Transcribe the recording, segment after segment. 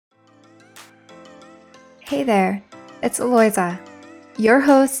Hey there, it's Eloisa, your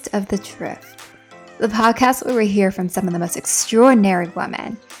host of The Drift, the podcast where we hear from some of the most extraordinary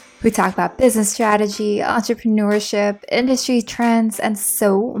women who talk about business strategy, entrepreneurship, industry trends, and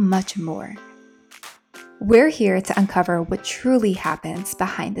so much more. We're here to uncover what truly happens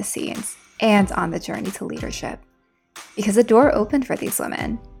behind the scenes and on the journey to leadership, because the door opened for these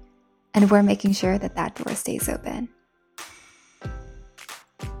women, and we're making sure that that door stays open.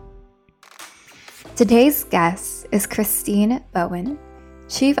 Today's guest is Christine Bowen,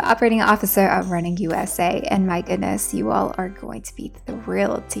 Chief Operating Officer of Running USA, and my goodness, you all are going to be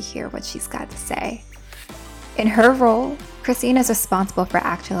thrilled to hear what she's got to say. In her role, Christine is responsible for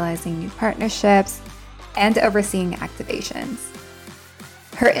actualizing new partnerships and overseeing activations.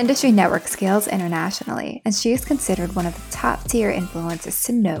 Her industry network scales internationally, and she is considered one of the top-tier influencers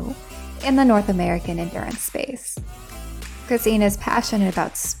to know in the North American endurance space. Christine is passionate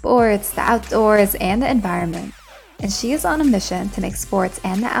about sports, the outdoors, and the environment, and she is on a mission to make sports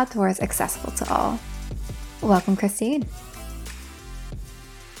and the outdoors accessible to all. Welcome, Christine.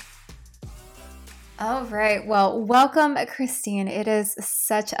 All right. Well, welcome, Christine. It is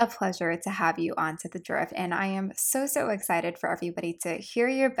such a pleasure to have you onto The Drift, and I am so excited for everybody to hear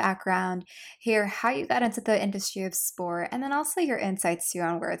your background, hear how you got into the industry of sport, and then also your insights too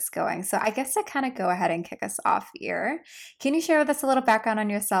on where it's going. So I guess to kind of go ahead and kick us off here, can you share with us a little background on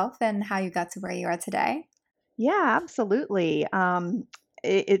yourself and how you got to where you are today? Yeah, absolutely.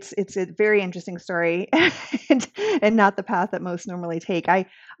 It's a very interesting story, and not the path that most normally take. I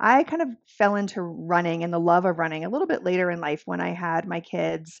kind of fell into running and the love of running a little bit later in life when I had my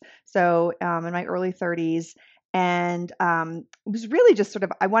kids. So in my early 30s, and it was really just sort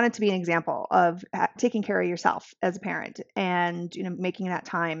of I wanted to be an example of taking care of yourself as a parent, and making that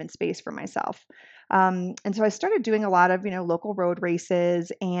time and space for myself. And so I started doing a lot of local road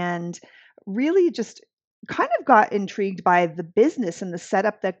races and really just kind of got intrigued by the business and the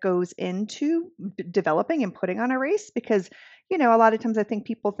setup that goes into developing and putting on a race because a lot of times I think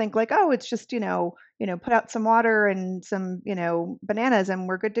people think like, oh, it's just put out some water and some bananas and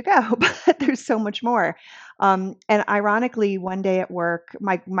we're good to go. But there's so much more. And ironically, one day at work,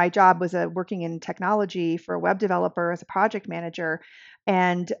 my job was working in technology for a web developer as a project manager.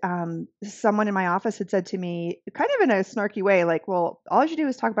 And someone in my office had said to me, kind of in a snarky way, like, well, all you do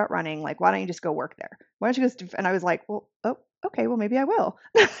is talk about running. Like, why don't you just go work there? Why don't you just? And I was like, well, oh, okay, well, maybe I will.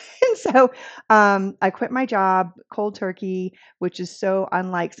 And so I quit my job cold turkey, which is so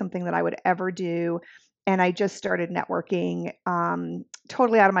unlike something that I would ever do. And I just started networking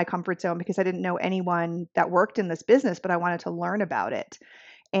totally out of my comfort zone because I didn't know anyone that worked in this business, but I wanted to learn about it.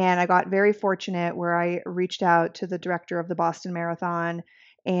 And I got very fortunate where I reached out to the director of the Boston Marathon,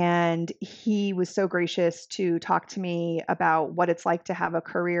 and he was so gracious to talk to me about what it's like to have a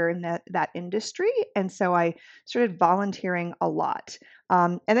career in that industry. And so I started volunteering a lot.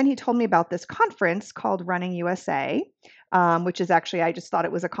 And then he told me about this conference called Running USA, which is actually, I just thought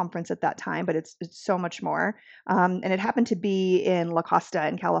it was a conference at that time, but it's so much more. And it happened to be in La Costa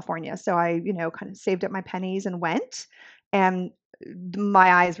in California. So I, kind of saved up my pennies and went. And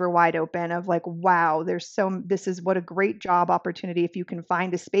my eyes were wide open of like, wow, this is what a great job opportunity if you can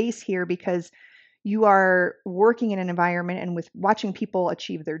find a space here because you are working in an environment and with watching people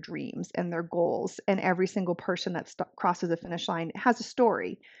achieve their dreams and their goals. And every single person that crosses the finish line has a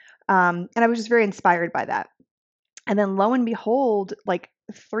story. And I was just very inspired by that. And then lo and behold, like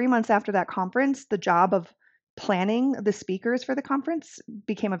 3 months after that conference, the job of planning the speakers for the conference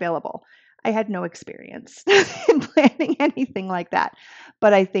became available. I had no experience in planning anything like that.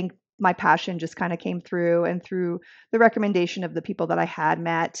 But I think my passion just kind of came through, and through the recommendation of the people that I had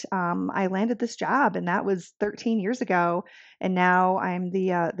met, I landed this job, and that was 13 years ago. And now I'm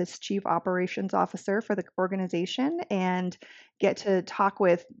the this chief operations officer for the organization, and get to talk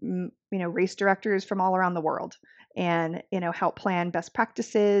with race directors from all around the world, and help plan best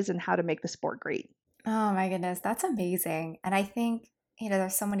practices and how to make the sport great. Oh my goodness, that's amazing. And I think,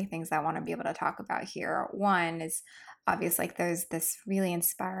 there's so many things I want to be able to talk about here. One is obvious, like there's this really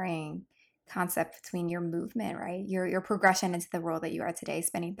inspiring concept between your movement, right? Your progression into the role that you are today,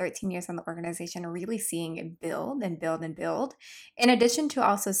 spending 13 years in the organization, really seeing it build and build and build, in addition to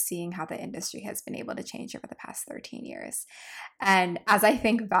also seeing how the industry has been able to change over the past 13 years. And as I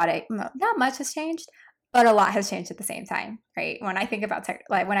think about it, not much has changed, but a lot has changed at the same time, right? When I think about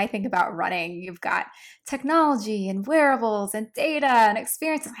when I think about running, you've got technology and wearables and data and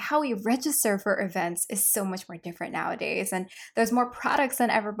experiences. How we register for events is so much more different nowadays, and there's more products than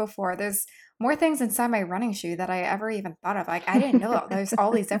ever before. There's more things inside my running shoe that I ever even thought of. Like I didn't know there's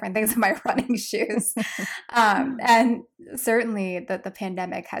all these different things in my running shoes, and certainly the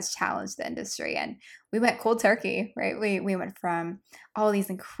pandemic has challenged the industry. And we went cold turkey, right? We went from all these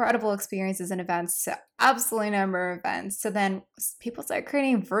incredible experiences and events to absolutely number of events. So then people started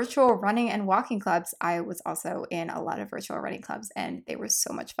creating virtual running and walking clubs. I was also in a lot of virtual running clubs, and they were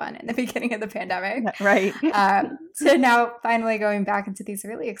so much fun in the beginning of the pandemic. Right. So now finally going back into these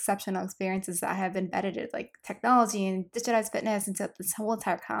really exceptional experiences that have embedded it, like technology and digitized fitness into this whole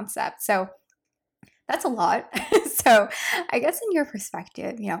entire concept. So that's a lot. So, I guess in your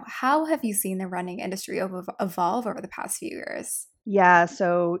perspective, how have you seen the running industry evolve over the past few years? Yeah,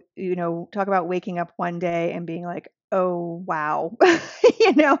 so, talk about waking up one day and being like, "Oh, wow."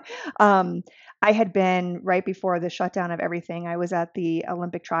 You know? Um, I had been right before the shutdown of everything, I was at the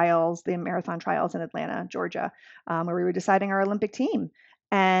Olympic trials, the marathon trials in Atlanta, Georgia, where we were deciding our Olympic team.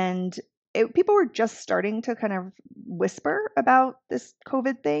 And people were just starting to kind of whisper about this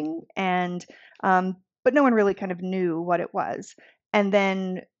COVID thing, but no one really kind of knew what it was. And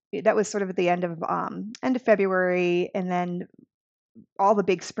then that was sort of at the end of February, and then all the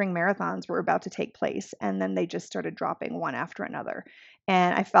big spring marathons were about to take place, and then they just started dropping one after another.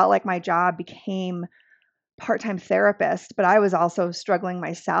 And I felt like my job became part-time therapist, but I was also struggling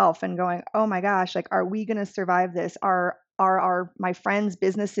myself and going, "Oh my gosh, like, are we going to survive this? Are my friends'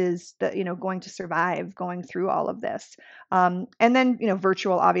 businesses that going to survive going through all of this?" And then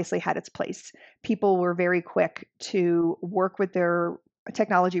virtual obviously had its place. People were very quick to work with their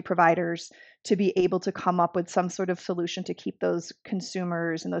technology providers to be able to come up with some sort of solution to keep those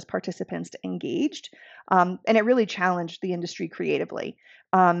consumers and those participants engaged. And it really challenged the industry creatively.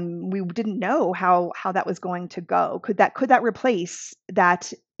 We didn't know how that was going to go. Could that replace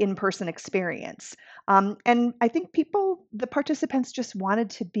that in-person experience? And I think the participants just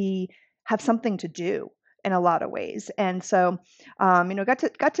wanted to have something to do in a lot of ways. And so,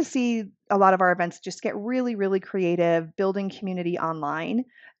 got to see a lot of our events just get really, really creative, building community online.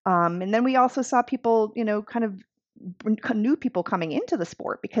 And then we also saw people, kind of new people coming into the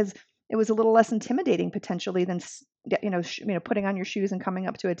sport because it was a little less intimidating potentially than putting on your shoes and coming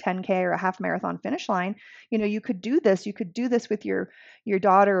up to a 10K or a half marathon finish line. You could do this. You could do this with your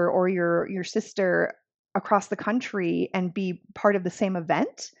daughter or your sister across the country and be part of the same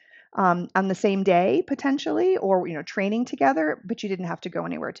event on the same day potentially, or training together, but you didn't have to go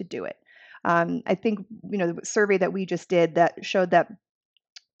anywhere to do it. I think the survey that we just did that showed that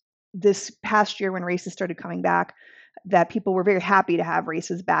this past year when races started coming back, that people were very happy to have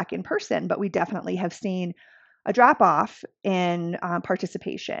races back in person, but we definitely have seen a drop off in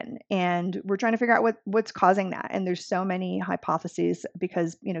participation, and we're trying to figure out what's causing that. And there's so many hypotheses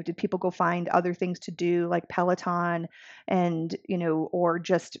because did people go find other things to do like Peloton, and or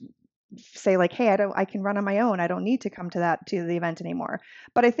just say like, hey, I can run on my own, I don't need to come to the event anymore.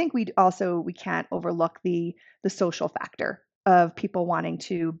 But I think we can't overlook the social factor of people wanting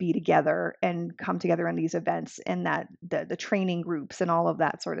to be together and come together in these events, and that the training groups and all of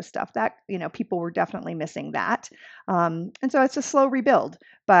that sort of stuff, that people were definitely missing that. And so it's a slow rebuild,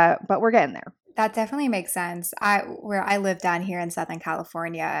 but we're getting there. That definitely makes sense. Where I live down here in Southern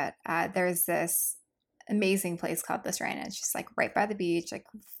California, there's this amazing place called The Strand. It's just like right by the beach,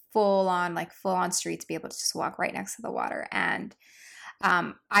 full on street to be able to just walk right next to the water. And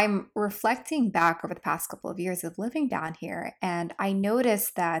I'm reflecting back over the past couple of years of living down here, and I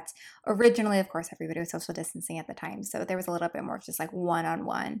noticed that originally, of course, everybody was social distancing at the time, so there was a little bit more just like one on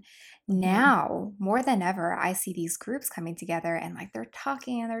one. Mhm. Now, more than ever, I see these groups coming together, and like they're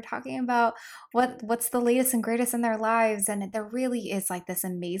talking about what's the latest and greatest in their lives, and there really is like this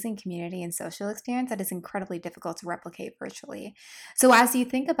amazing community and social experience that is incredibly difficult to replicate virtually. So, as you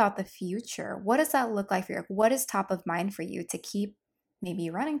think about the future, what does that look like for you? Like, what is top of mind for you to keep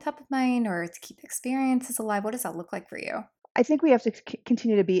maybe running top of mind or to keep experiences alive? What does that look like for you? I think we have to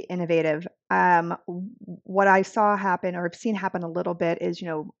continue to be innovative. What I saw happen or have seen happen a little bit is,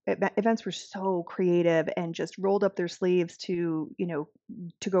 events were so creative and just rolled up their sleeves to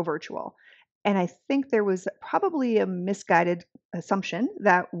go virtual. And I think there was probably a misguided assumption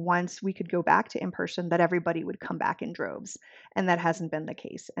that once we could go back to in person, that everybody would come back in droves. And that hasn't been the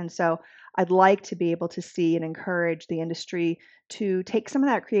case. And so I'd like to be able to see and encourage the industry to take some of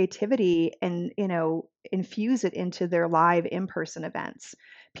that creativity and, infuse it into their live in person events.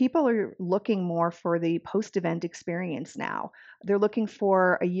 People are looking more for the post event experience now. They're looking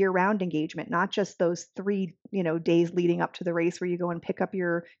for a year round engagement, not just those 3, days leading up to the race where you go and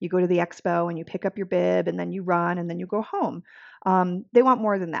you go to the expo and you pick up your bib and then you run and then you go home. They want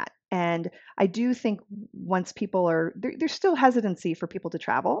more than that. And I do think once people there's still hesitancy for people to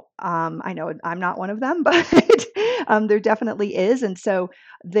travel. I know I'm not one of them, but there definitely is. And so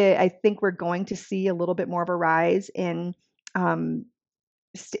I think we're going to see a little bit more of a rise in um,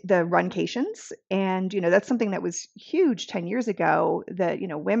 the runcations. And, that's something that was huge 10 years ago, that,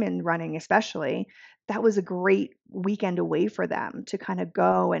 women running especially, that was a great weekend away for them to kind of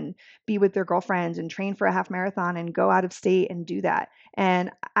go and be with their girlfriends and train for a half marathon and go out of state and do that.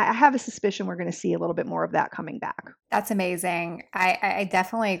 And I have a suspicion we're going to see a little bit more of that coming back. That's amazing. I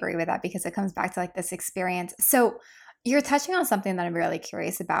definitely agree with that because it comes back to like this experience. So you're touching on something that I'm really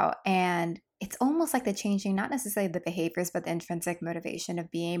curious about, and it's almost like the changing, not necessarily the behaviors, but the intrinsic motivation of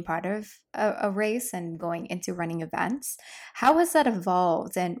being part of a race and going into running events. How has that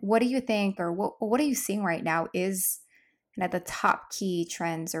evolved, and what do you think, or what are you seeing right now is kind of the top key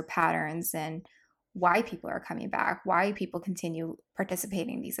trends or patterns, and why people are coming back, why people continue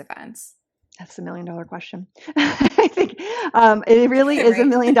participating in these events? That's a $1 million question. I think it really is a Right. $1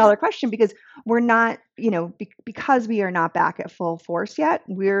 million question, because we're not, because we are not back at full force yet.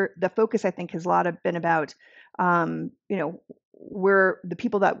 The focus, I think, has a lot of been about, we're the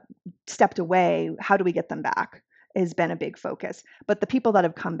people that stepped away. How do we get them back? Has been a big focus. But the people that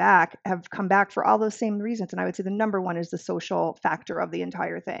have come back for all those same reasons. And I would say the number one is the social factor of the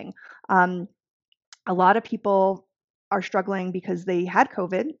entire thing. Um, a lot of people are struggling because they had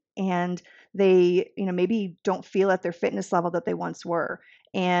COVID, and they, maybe don't feel at their fitness level that they once were.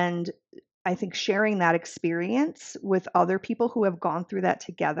 And I think sharing that experience with other people who have gone through that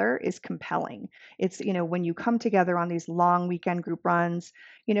together is compelling. It's, when you come together on these long weekend group runs,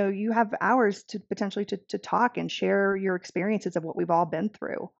 you have hours to potentially to talk and share your experiences of what we've all been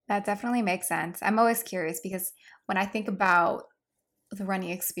through. That definitely makes sense. I'm always curious because when I think about the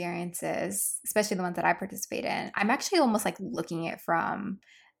running experiences, especially the ones that I participate in, I'm actually almost like looking at it from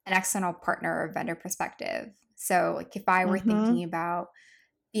an external partner or vendor perspective. So, like if I were Mhm. thinking about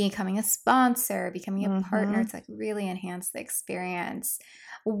becoming a sponsor, becoming a partner Mhm. to like really enhance the experience,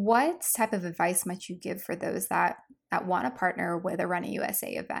 what type of advice might you give for those that want to partner with a Running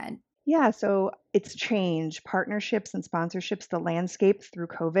USA event? Yeah, so it's changed. Partnerships and sponsorships, the landscape through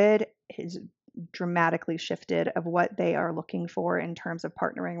COVID has dramatically shifted of what they are looking for in terms of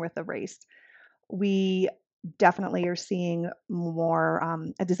partnering with a race. We definitely are seeing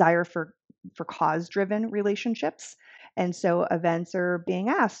more a desire for cause-driven relationships, and so events are being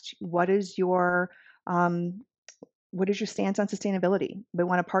asked, um, what is your stance on sustainability? We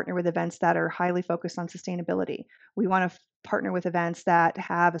want to partner with events that are highly focused on sustainability. We want to partner with events that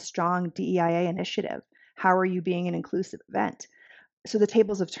have a strong DEIA initiative. How are you being an inclusive event? So the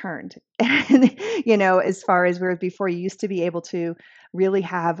tables have turned. And, as far as where before you used to be able to really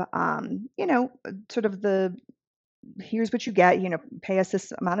have, sort of the here's what you get, pay us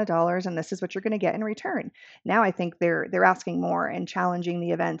this amount of dollars and this is what you're going to get in return. Now I think they're asking more and challenging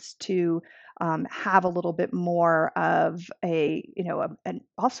the events to have a little bit more of and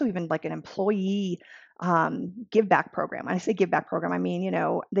also even like an employee give back program. When I say give back program, I mean,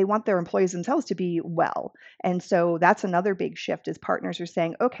 they want their employees themselves to be well. And so that's another big shift, is partners are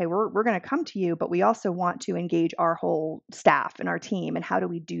saying, okay, we're going to come to you, but we also want to engage our whole staff and our team. And how do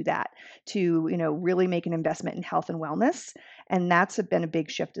we do that to, really make an investment in health and wellness? And that's been a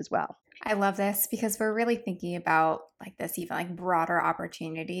big shift as well. I love this because we're really thinking about like this even like broader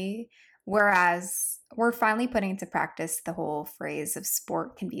opportunity. Whereas we're finally putting into practice the whole phrase of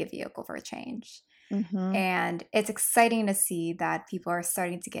sport can be a vehicle for change. Hmm. And it's exciting to see that people are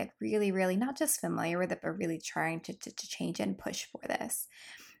starting to get really, really not just familiar with it, but really trying to change and push for this.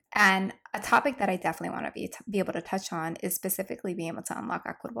 And a topic that I definitely want to be able to touch on is specifically being able to unlock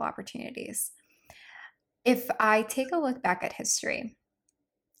equitable opportunities. If I take a look back at history,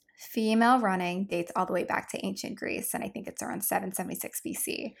 female running dates all the way back to ancient Greece, and I think it's around 776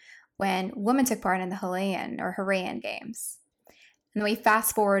 BC, when women took part in the Hurrian Games. And then we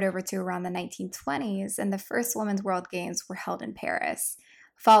fast forward over to around the 1920s, and the first Women's World Games were held in Paris,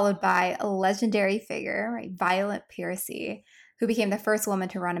 followed by a legendary figure, right, Violet Piercy, who became the first woman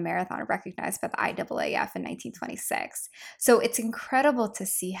to run a marathon recognized by the IAAF in 1926. So it's incredible to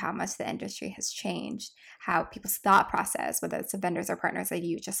see how much the industry has changed, how people's thought process, whether it's the vendors or partners that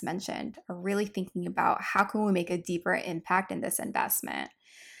you just mentioned, are really thinking about how can we make a deeper impact in this investment.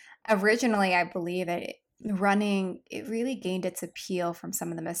 Originally, I believe running, it really gained its appeal from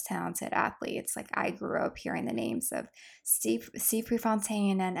some of the most talented athletes. Like I grew up hearing the names of Steve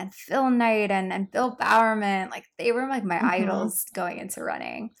Prefontaine and Phil Knight and Bill Bowerman. Like they were like my Hmm. idols going into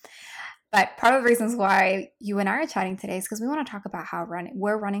running. But part of the reasons why you and I are chatting today is because we want to talk about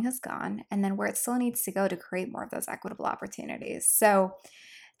where running has gone, and then where it still needs to go to create more of those equitable opportunities. So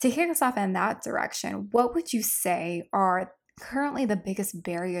to kick us off in that direction, what would you say are currently the biggest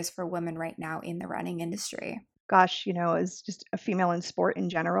barriers for women right now in the running industry? Gosh, as just a female in sport in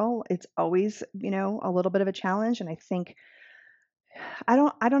general, it's always, a little bit of a challenge. And I think I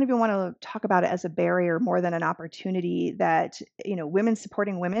don't even want to talk about it as a barrier more than an opportunity that, women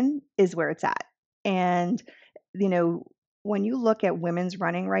supporting women is where it's at. And, you know, when you look at women's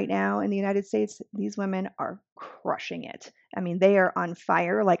running right now in the United States, these women are crushing it. I mean, they are on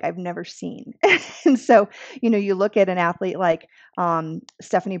fire like I've never seen. And so, you look at an athlete like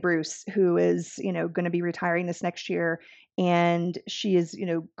Stephanie Bruce, who is, going to be retiring this next year, and she is,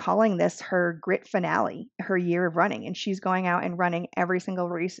 calling this her grit finale, her year of running, and she's going out and running every single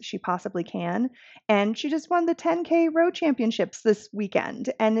race she possibly can. And she just won the 10K road championships this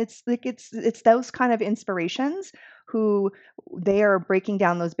weekend, and it's like it's those kind of inspirations who they are breaking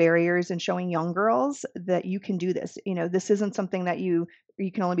down those barriers and showing young girls that you can do this. This isn't something that you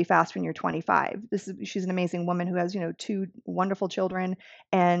can only be fast when you're 25. She's an amazing woman who has, two wonderful children,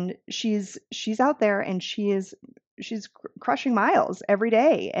 and she's out there, and she's crushing miles every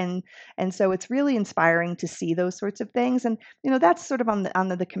day. And so it's really inspiring to see those sorts of things. And that's sort of on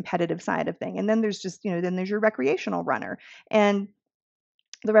the competitive side of thing. And then there's just, then there's your recreational runner. And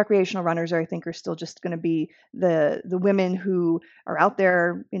the recreational runners I think are still just going to be the women who are out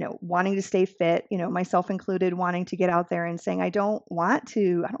there, wanting to stay fit, myself included, wanting to get out there and saying, I don't want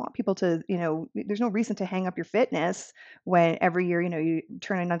people to, there's no reason to hang up your fitness when every year, you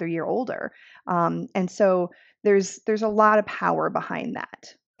turn another year older. And so there's a lot of power behind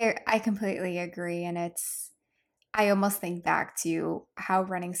that. I completely agree. And I almost think back to how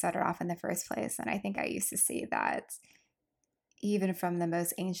running started off in the first place. And I think I used to see that even from the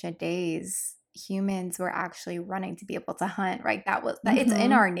most ancient days, humans were actually running to be able to hunt, right? It's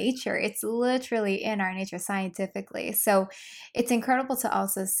in Hmm. our nature. It's literally in our nature scientifically. So it's incredible to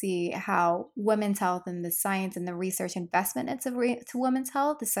also see how women's health and the science and the research investment to women's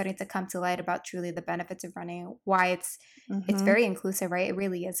health is starting to come to light about truly the benefits of running, why it's Hmm. very inclusive, right? It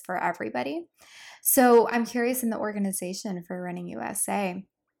really is for everybody. So I'm curious in the organization for Running USA,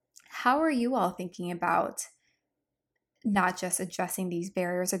 how are you all thinking about not just addressing these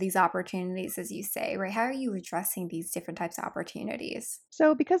barriers or these opportunities, as you say, right? How are you addressing these different types of opportunities?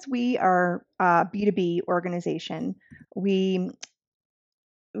 So because we are a B2B organization, we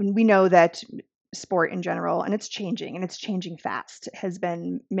we know that sport in general, and it's changing fast, has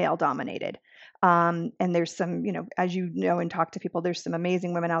been male dominated. And there's some, as you know and talk to people, there's some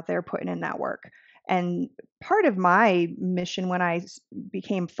amazing women out there putting in that work. And part of my mission when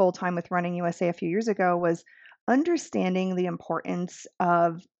became full time with Running USA a few years ago was understanding the importance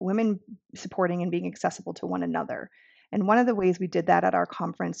of women supporting and being accessible to one another. And one of the ways we did that at our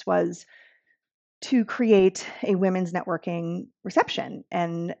conference was to create a women's networking reception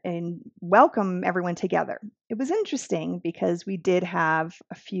and welcome everyone together. It was interesting because we did have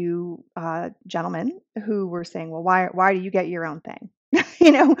a few gentlemen who were saying, "Well, why do you get your own thing?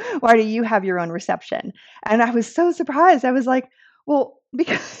 Why do you have your own reception?" And I was so surprised. I was like, "Well,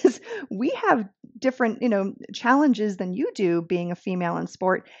 because we have different, challenges than you do being a female in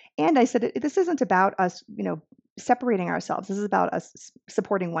sport." And I said, "This isn't about us, separating ourselves. This is about us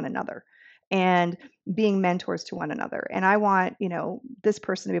supporting one another." And being mentors to one another. And I want, this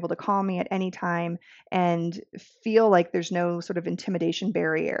person to be able to call me at any time and feel like there's no sort of intimidation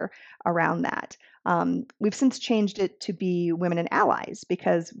barrier around that. We've since changed it to be women and allies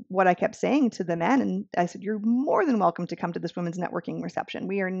because what I kept saying to the men, and I said, you're more than welcome to come to this women's networking reception.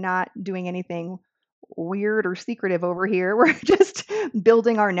 We are not doing anything weird or secretive over here. We're just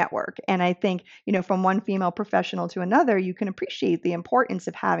building our network. And I think, from one female professional to another, you can appreciate the importance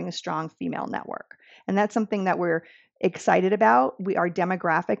of having a strong female network. And that's something that we're excited about. Our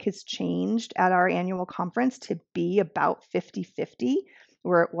demographic has changed at our annual conference to be about 50-50,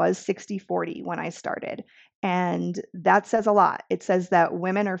 where it was 60-40 when I started. And that says a lot. It says that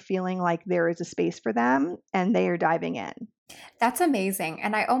women are feeling like there is a space for them and they are diving in. That's amazing.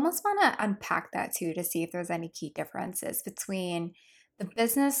 And I almost want to unpack that too to see if there's any key differences between the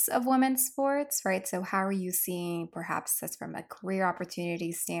business of women's sports, right? So, how are you seeing perhaps this from a career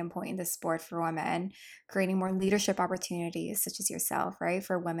opportunity standpoint in the sport for women, creating more leadership opportunities, such as yourself, right,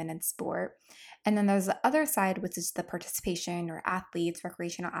 for women in sport? And then there's the other side, which is the participation or athletes,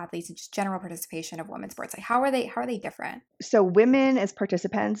 recreational athletes, and just general participation of women's sports. Like, how are they different? So women as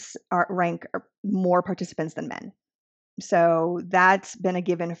participants rank more participants than men. So that's been a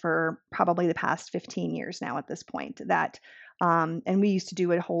given for probably the past 15 years now at this point. And we used to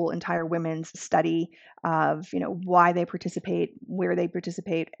do a whole entire women's study of, why they participate, where they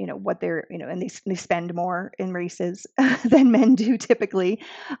participate, what they're, and they spend more in races than men do typically.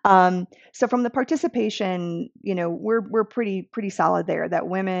 So from the participation, we're pretty solid there that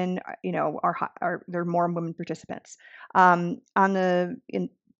women, are there are more women participants. On the, in,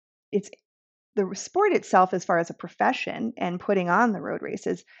 it's the sport itself, as far as a profession and putting on the road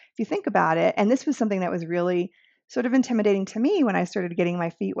races, if you think about it, and this was something that was really sort of intimidating to me when I started getting my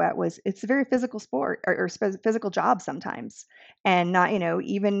feet wet, was it's a very physical sport, or physical job sometimes. And not,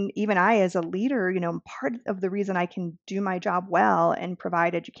 even I as a leader, part of the reason I can do my job well and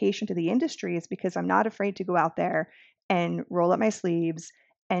provide education to the industry is because I'm not afraid to go out there and roll up my sleeves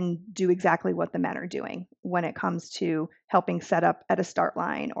and do exactly what the men are doing when it comes to helping set up at a start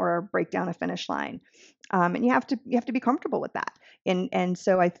line or break down a finish line. And you have to be comfortable with that. And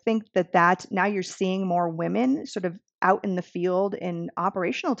so I think that now you're seeing more women sort of out in the field in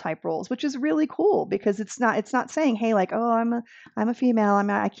operational type roles, which is really cool because it's not saying, hey, like, oh, I'm a female,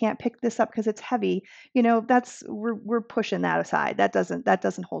 I can't pick this up because it's heavy. That's we're pushing that aside. That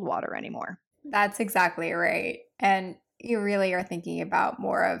doesn't hold water anymore. That's exactly right. And you really are thinking about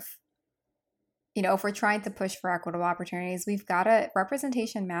more of, if we're trying to push for equitable opportunities, we've got to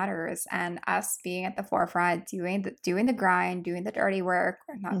representation matters, and us being at the forefront, doing the grind, doing the dirty work,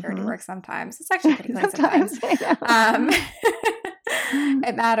 or not dirty Hmm. work sometimes. It's actually pretty clean sometimes. Sometimes, I Um, know.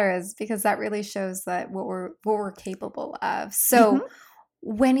 it matters because that really shows that what we're capable of. Hmm. So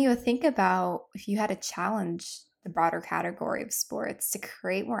when you think about if you had to challenge the broader category of sports to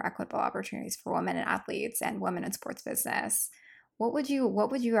create more equitable opportunities for women and athletes and women in sports business, what would you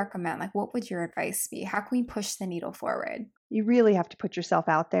recommend? Like, what would your advice be? How can we push the needle forward? You really have to put yourself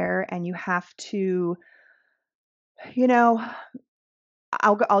out there, and you have to, you know,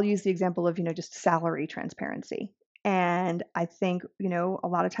 I'll use the example of, just salary transparency. And I think, a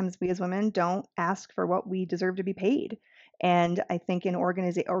lot of times we as women don't ask for what we deserve to be paid. And I think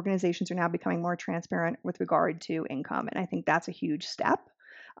organizations are now becoming more transparent with regard to income. And I think that's a huge step,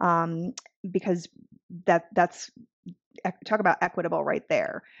 um, because that's talk about equitable right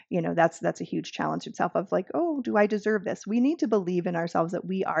there. That's a huge challenge itself of like, oh, do I deserve this? We need to believe in ourselves that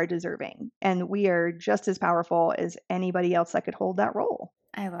we are deserving and we are just as powerful as anybody else that could hold that role.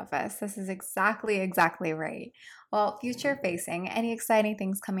 I love this. This is exactly right. Well, future facing, any exciting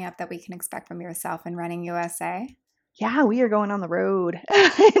things coming up that we can expect from yourself in Running USA? Yeah, we are going on the road.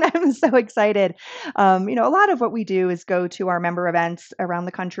 And I'm so excited. A lot of what we do is go to our member events around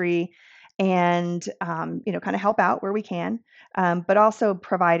the country and, kind of help out where we can, but also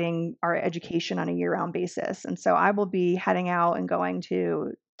providing our education on a year round basis. And so I will be heading out and going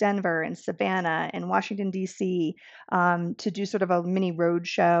to Denver and Savannah and Washington, D.C., to do sort of a mini road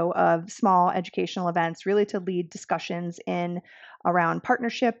show of small educational events, really to lead discussions in around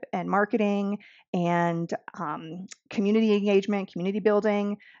partnership and marketing and community engagement, community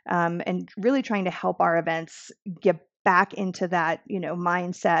building, and really trying to help our events get back into that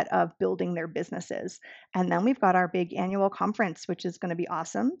mindset of building their businesses. And then we've got our big annual conference, which is going to be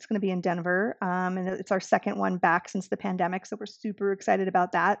awesome. It's going to be in Denver, and it's our second one back since the pandemic, so we're super excited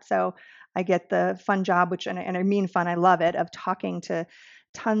about that. So I get the fun job, and I mean fun, I love it, of talking to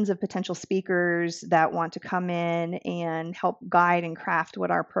tons of potential speakers that want to come in and help guide and craft what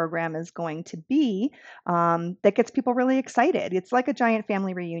our program is going to be. That gets people really excited. It's like a giant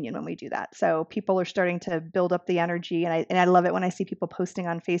family reunion when we do that. So people are starting to build up the energy, and I love it when I see people posting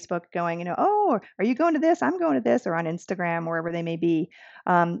on Facebook, going, oh, are you going to this? I'm going to this, or on Instagram, wherever they may be.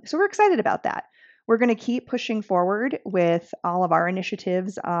 So we're excited about that. We're going to keep pushing forward with all of our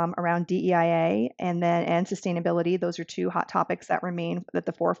initiatives around DEIA and sustainability. Those are two hot topics that remain at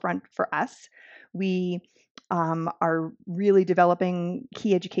the forefront for us. We are really developing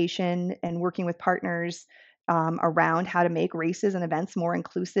key education and working with partners around how to make races and events more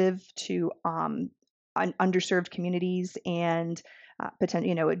inclusive to underserved communities and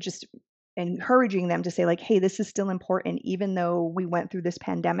potential, just encouraging them to say like, hey, this is still important. Even though we went through this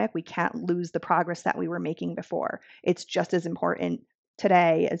pandemic, we can't lose the progress that we were making before. It's just as important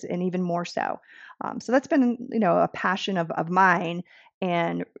today and even more so. So that's been, a passion of mine.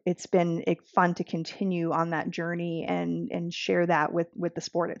 And it's been fun to continue on that journey and share that with the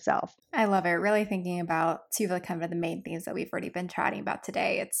sport itself. I love it. Really thinking about two of the kind of the main themes that we've already been chatting about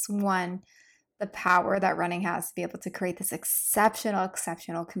today. It's one, the power that running has to be able to create this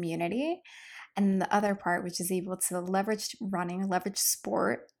exceptional community. And the other part, which is able to leverage running, leverage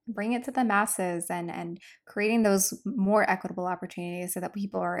sport, bring it to the masses and creating those more equitable opportunities so that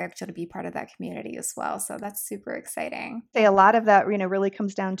people are able to be part of that community as well. So that's super exciting. Say a lot of that, really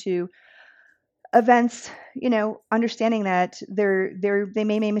comes down to events, understanding that they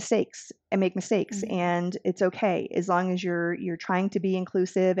may make mistakes, Mhm. and it's okay as long as you're trying to be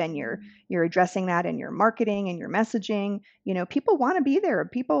inclusive and you're addressing that in your marketing and your messaging. People want to be there.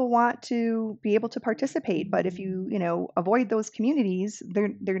 People want to be able to participate, but if you avoid those communities,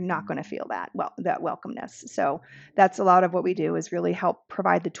 they're not going to feel that welcomeness. So that's a lot of what we do, is really help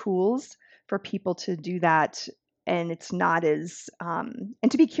provide the tools for people to do that, and it's not as and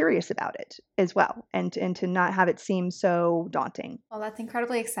to be curious about it as well, and to not have it seem so daunting. Well, that's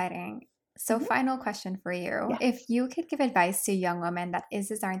incredibly exciting. So, Mhm. final question for you. Yeah. If you could give advice to a young woman that is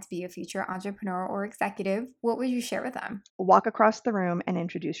designed to be a future entrepreneur or executive, what would you share with them? Walk across the room and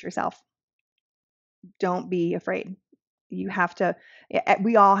introduce yourself. Don't be afraid. You have to,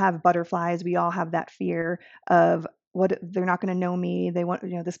 we all have butterflies. We all have that fear of what they're not going to know me. They want,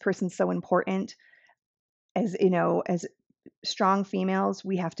 this person's so important. As strong females,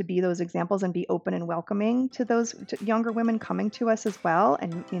 we have to be those examples and be open and welcoming to those to younger women coming to us as well,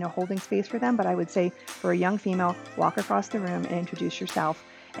 and holding space for them. But I would say for a young female, walk across the room and introduce yourself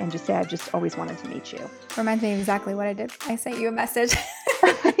and just say, I've just always wanted to meet you. Reminds me exactly what I did. I sent you a message.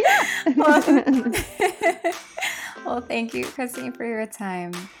 Well, Yeah. well, thank you, Christine, for your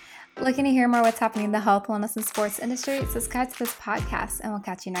time. Looking to hear more what's happening in the health, wellness, and sports industry? Subscribe to this podcast, and we'll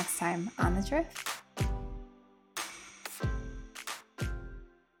catch you next time on The Drift.